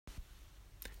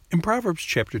In Proverbs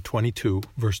chapter 22,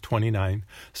 verse 29,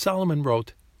 Solomon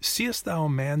wrote, "Seest thou a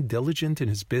man diligent in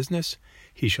his business?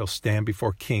 He shall stand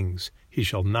before kings. He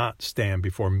shall not stand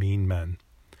before mean men."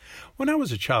 When I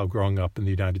was a child growing up in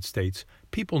the United States,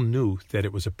 people knew that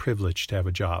it was a privilege to have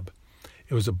a job.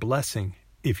 It was a blessing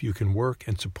if you can work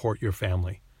and support your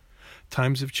family.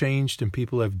 Times have changed and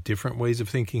people have different ways of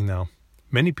thinking now.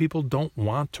 Many people don't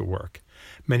want to work.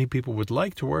 Many people would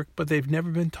like to work, but they've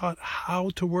never been taught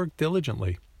how to work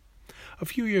diligently. A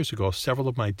few years ago, several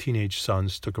of my teenage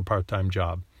sons took a part-time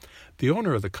job. The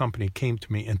owner of the company came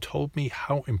to me and told me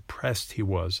how impressed he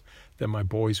was that my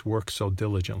boys worked so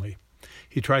diligently.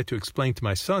 He tried to explain to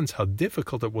my sons how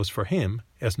difficult it was for him,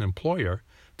 as an employer,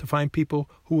 to find people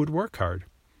who would work hard.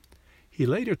 He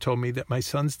later told me that my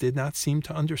sons did not seem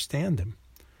to understand him.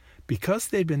 Because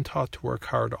they'd been taught to work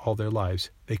hard all their lives,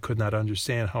 they could not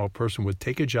understand how a person would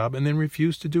take a job and then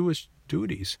refuse to do his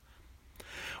duties.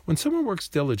 When someone works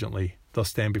diligently, they'll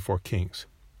stand before kings.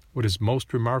 What is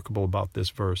most remarkable about this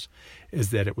verse is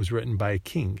that it was written by a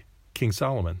king, King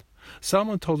Solomon.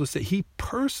 Solomon told us that he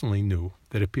personally knew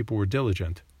that if people were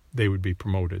diligent, they would be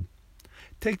promoted.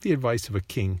 Take the advice of a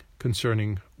king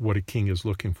concerning what a king is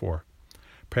looking for.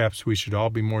 Perhaps we should all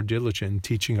be more diligent in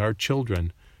teaching our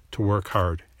children to work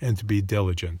hard and to be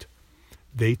diligent.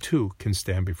 They too can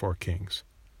stand before kings.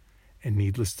 And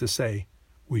needless to say,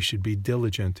 we should be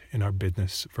diligent in our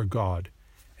business for God,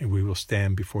 and we will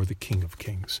stand before the King of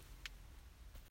Kings.